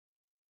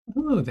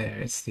Hello there,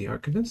 it's the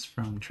Archivist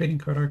from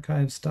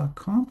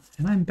TradingCardArchives.com,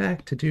 and I'm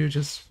back to do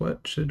just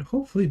what should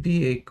hopefully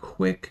be a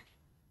quick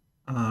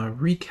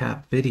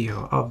recap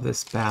video of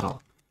this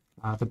battle.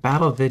 The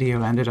battle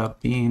video ended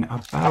up being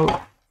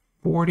about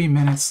 40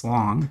 minutes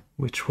long,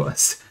 which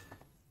was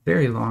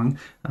very long,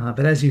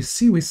 but as you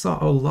see, we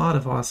saw a lot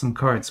of awesome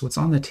cards. What's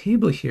on the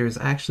table here is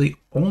actually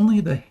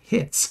only the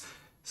hits,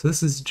 so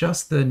this is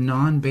just the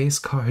non-base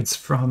cards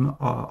from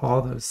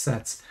all those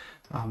sets.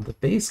 The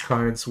base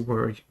cards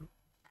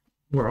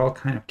were all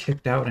kind of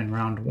kicked out in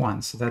round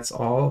one. So that's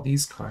all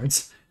these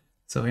cards.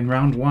 So in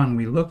round one,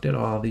 we looked at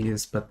all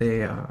these, but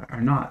they are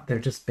not, they're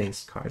just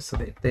base cards, so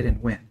they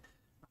didn't win.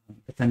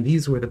 But then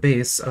these were the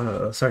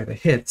the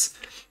hits.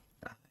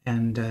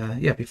 And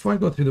yeah, before I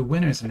go through the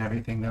winners and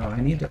everything, though,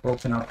 I need to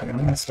open up, I'm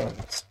going to start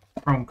with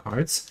Chrome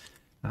cards.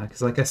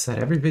 Because like I said,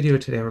 every video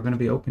today, we're going to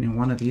be opening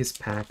one of these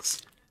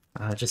packs,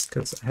 just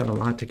because I have a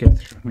lot to get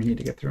through. We need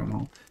to get through them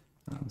all.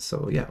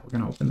 So yeah, we're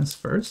going to open this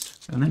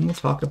first, and then we'll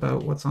talk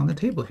about what's on the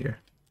table here.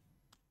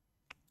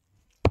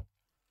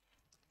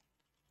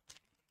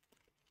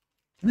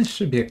 And this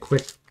should be a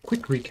quick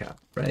recap,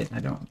 right? I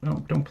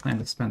don't plan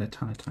to spend a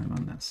ton of time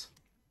on this.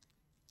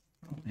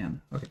 Oh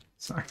man, okay,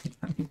 sorry.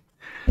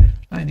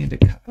 I need to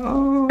cut.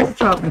 Oh,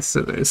 drop my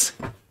scissors.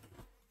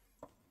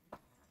 All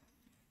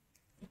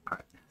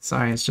right.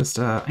 Sorry, it's just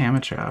an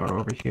amateur hour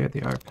over here at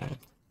the archive.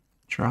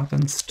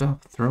 Dropping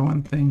stuff,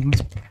 throwing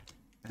things,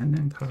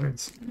 bending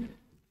cards.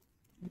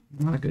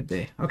 Not a good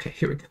day. Okay,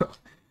 here we go.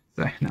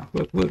 Sorry, no,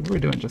 we're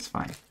doing just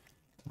fine.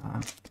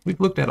 We've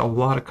looked at a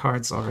lot of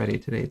cards already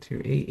today,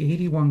 too.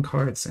 81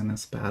 cards in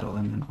this battle,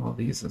 and then all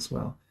these as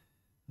well.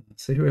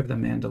 So here we have the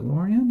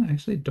Mandalorian. I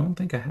actually don't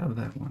think I have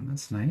that one.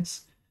 That's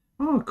nice.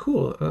 Oh,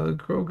 cool.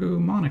 Grogu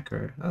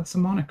moniker. That's a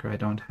moniker I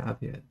don't have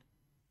yet.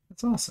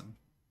 That's awesome.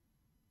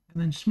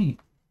 And then Shmi.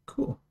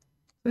 Cool.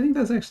 I think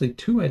that's actually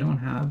two I don't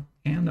have,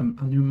 and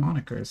a new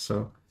moniker,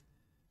 so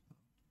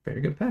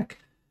very good pack.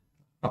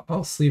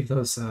 I'll sleeve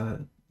those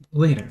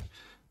later.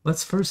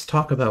 Let's first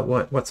talk about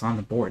what's on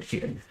the board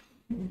here.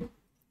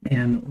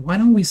 And why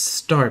don't we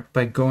start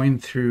by going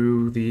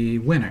through the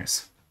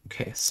winners?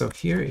 Okay, so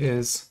here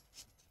is,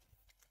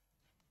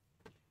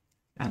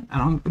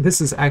 and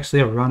this is actually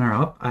a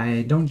runner-up.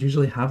 I don't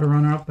usually have a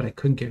runner-up, but I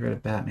couldn't get rid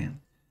of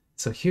Batman.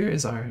 So here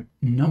is our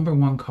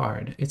 #1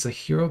 card. It's a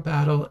Hero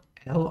Battle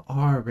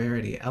LR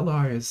rarity.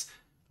 LR is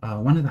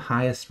one of the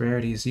highest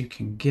rarities you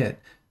can get.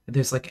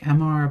 There's like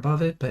MR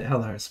above it, but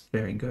LR is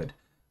very good.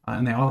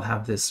 And they all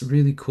have this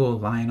really cool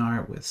line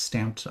art with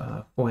stamped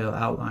foil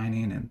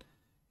outlining and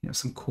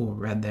some cool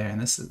red there.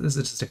 And this is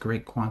just a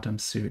great quantum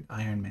suit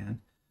Iron Man.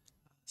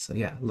 So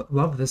yeah,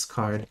 love this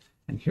card.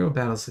 And Hero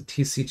Battle's a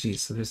TCG,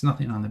 so there's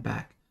nothing on the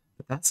back.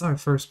 But that's our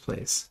first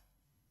place.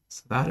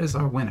 So that is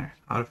our winner.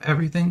 Out of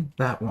everything,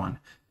 that one.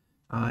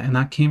 And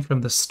that came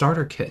from the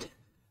starter kit.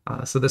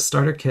 So the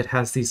starter kit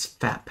has these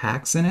fat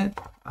packs in it.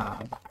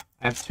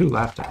 I have two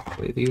left,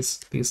 actually,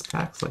 these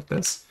packs like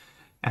this.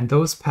 And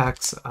those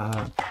packs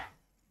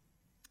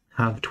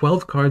have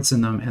 12 cards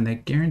in them, and they're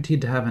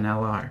guaranteed to have an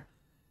LR.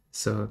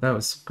 So that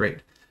was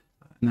great.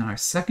 And then our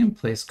second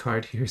place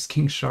card here is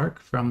King Shark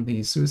from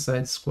the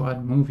Suicide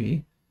Squad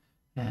movie.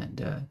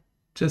 And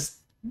just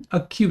a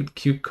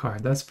cute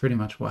card. That's pretty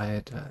much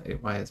why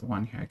it's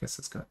won here. I guess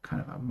it's got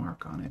kind of a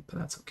mark on it, but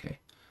that's okay.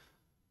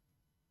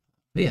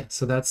 But yeah,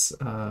 so that's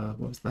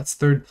that's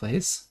third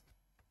place.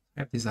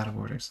 I have these out of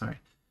order, sorry.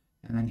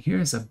 And then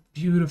here's a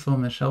beautiful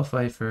Michelle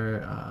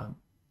Pfeiffer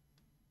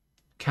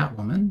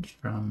Catwoman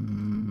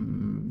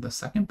from the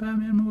second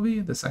Batman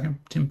movie, the second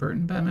Tim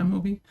Burton Batman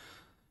movie.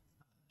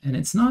 And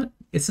it's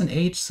an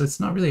H, so it's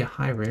not really a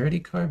high rarity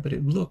card, but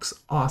it looks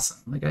awesome.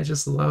 Like, I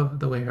just love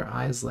the way her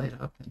eyes light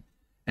up. And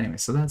anyway,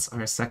 so that's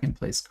our second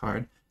place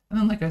card. And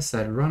then, like I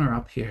said,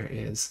 runner-up here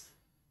is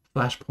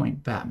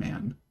Flashpoint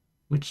Batman,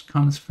 which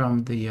comes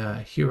from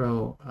the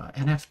Hero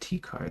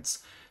NFT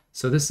cards.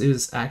 So this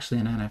is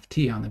actually an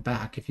NFT on the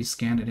back if you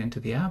scan it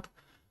into the app,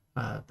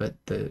 but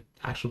the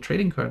actual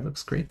trading card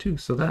looks great too.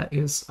 So that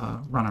is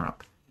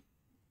runner-up.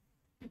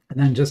 And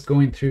then just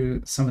going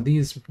through some of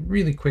these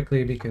really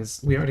quickly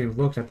because we already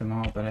looked at them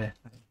all, but I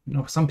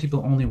know some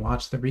people only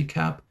watch the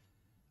recap.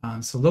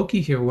 So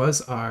Loki here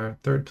was our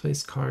third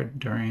place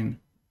card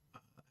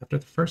after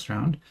the first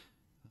round.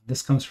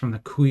 This comes from the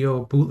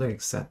Kuyo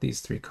bootleg set,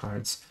 these three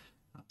cards.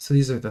 So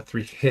these are the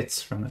three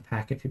hits from the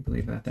pack, if you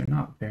believe that. They're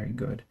not very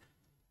good.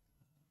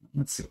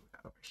 Let's see what we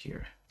got over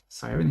here.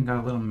 Sorry, everything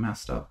got a little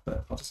messed up,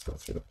 but I'll just go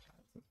through the pack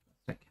as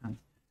best I can.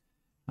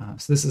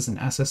 So this is an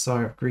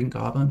SSR of Green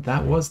Goblin.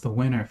 That was the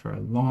winner for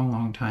a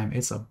long time.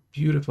 It's a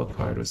beautiful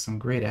card with some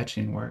great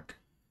etching work.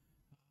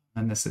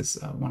 And this is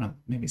one of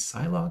maybe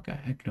Psylocke,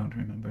 I don't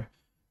remember.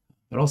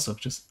 But also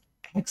just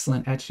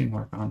excellent etching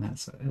work on that,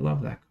 so I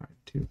love that card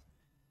too.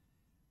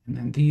 And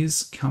then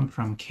these come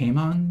from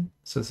Kamon.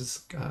 So this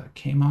is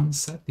Kamon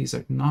set. These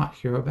are not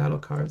Hero Battle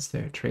cards.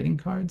 They're trading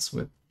cards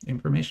with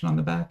information on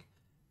the back.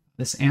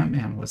 This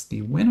Ant-Man was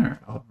the winner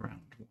of round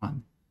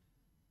one.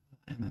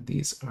 And then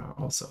these are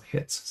also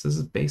hits. So this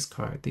is a base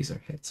card. These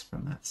are hits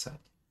from that set.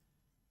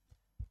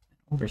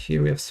 Over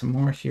here we have some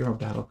more hero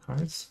battle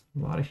cards. A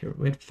lot of hero.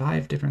 We had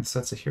 5 different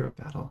sets of hero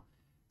battle.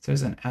 So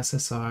there's an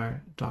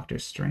SSR Doctor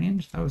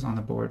Strange. That was on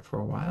the board for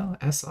a while.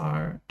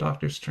 SR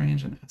Doctor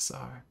Strange and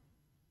SR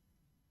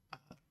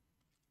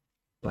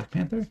Black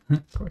Panther,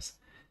 of course.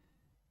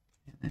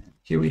 And then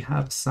here we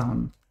have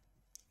some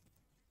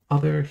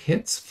other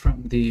hits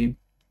from the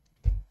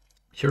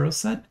hero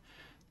set.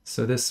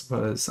 So this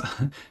was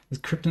this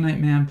Kryptonite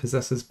Man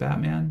possesses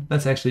Batman.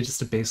 That's actually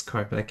just a base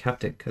card, but I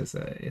kept it because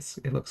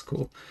it looks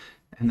cool.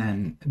 And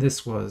then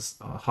this was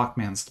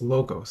Hawkman's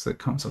logo, so it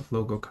comes with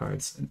logo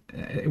cards.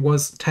 It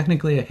was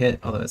technically a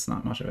hit, although it's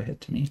not much of a hit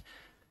to me.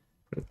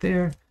 Put it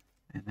there.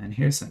 And then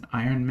here's an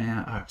Iron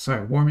Man,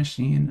 War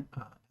Machine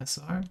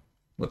SR,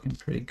 looking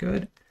pretty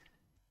good.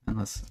 And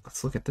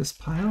let's look at this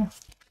pile.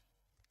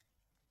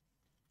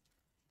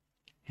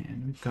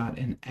 And we've got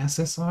an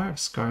SSR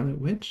Scarlet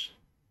Witch.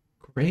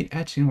 Great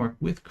etching work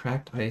with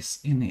cracked ice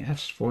in the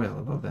etched foil.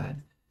 I love that.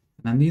 And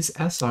then these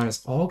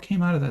SRs all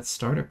came out of that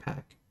starter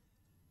pack.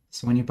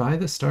 So when you buy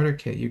the starter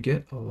kit, you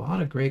get a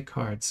lot of great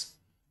cards.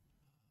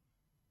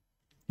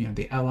 You know,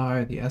 the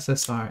LR, the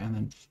SSR, and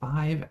then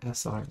 5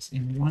 SRs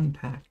in one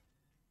pack.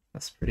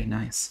 That's pretty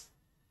nice.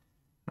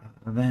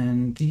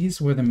 Then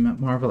these were the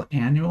Marvel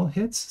annual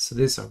hits. So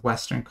these are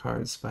Western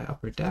cards by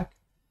Upper Deck.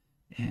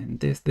 And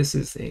this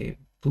is a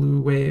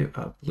blue wave,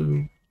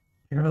 blue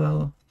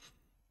parallel.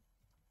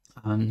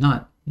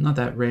 Not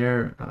that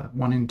rare,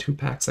 1 in 2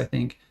 packs, I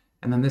think.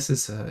 And then this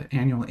is an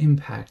annual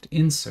impact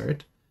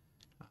insert.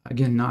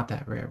 Again, not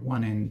that rare,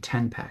 1 in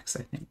 10 packs,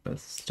 I think, but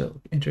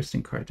still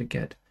interesting card to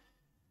get.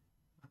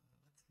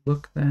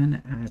 Look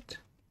then at,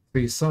 so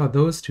you saw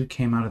those 2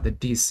 came out of the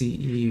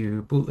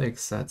DCEU bootleg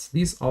sets.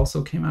 These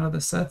also came out of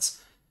the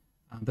sets,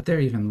 but they're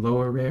even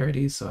lower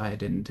rarity, so I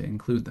didn't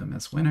include them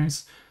as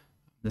winners.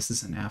 This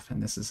is an F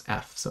and this is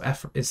F. So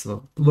F is the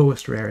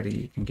lowest rarity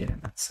you can get in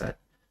that set.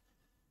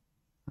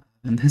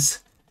 And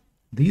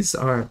these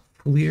are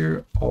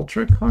Fleer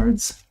Ultra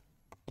cards.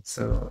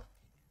 So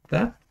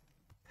that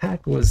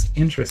pack was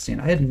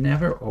interesting. I had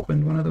never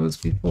opened one of those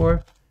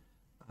before.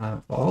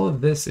 All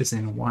of this is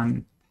in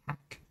one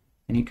pack.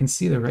 And you can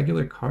see the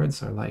regular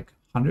cards are like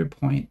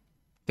 100-point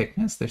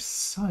thickness. They're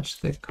such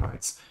thick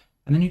cards.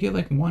 And then you get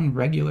like 1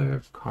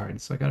 regular card.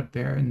 So I got a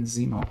Baron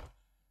Zemo.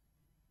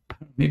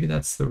 Maybe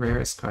that's the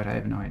rarest card. I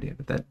have no idea.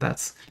 But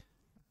that's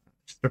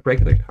just a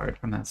regular card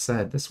from that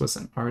set. This was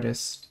an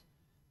artist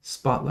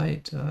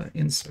spotlight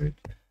insert.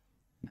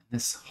 And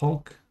this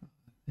Hulk,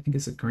 I think,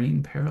 is a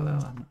green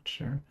parallel. I'm not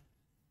sure.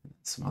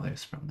 Some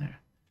others from there.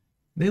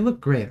 They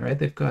look great, right?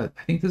 They've got,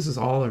 I think this is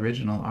all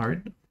original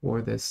art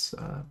for this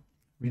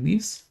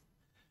release.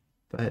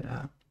 But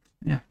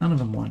yeah, none of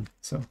them won.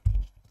 So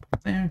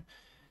there.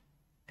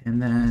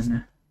 And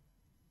then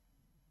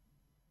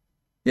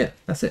yeah,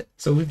 that's it.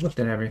 So we've looked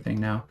at everything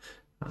now.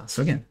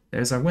 So again,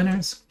 there's our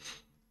winners.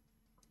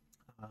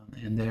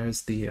 And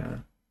there's the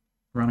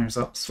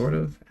runners-up, sort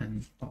of,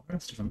 and all the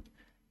rest of them.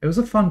 It was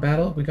a fun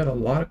battle. We got a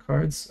lot of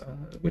cards,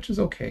 which is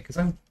okay, because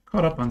I'm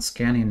caught up on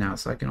scanning now,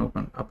 so I can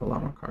open up a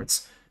lot more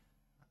cards.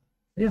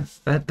 Yeah,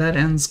 that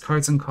ends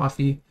Cards and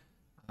Coffee.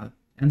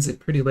 Ends it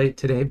pretty late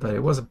today, but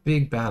it was a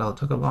big battle. It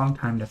took a long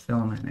time to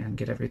film and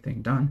get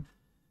everything done.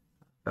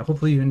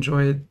 Hopefully you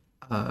enjoyed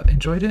it and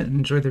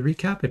enjoyed the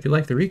recap. If you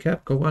like the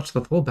recap, go watch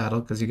the full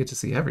battle, because you get to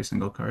see every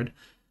single card.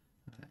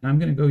 And I'm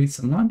going to go eat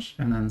some lunch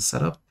and then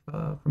set up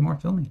for more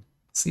filming.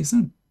 See you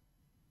soon.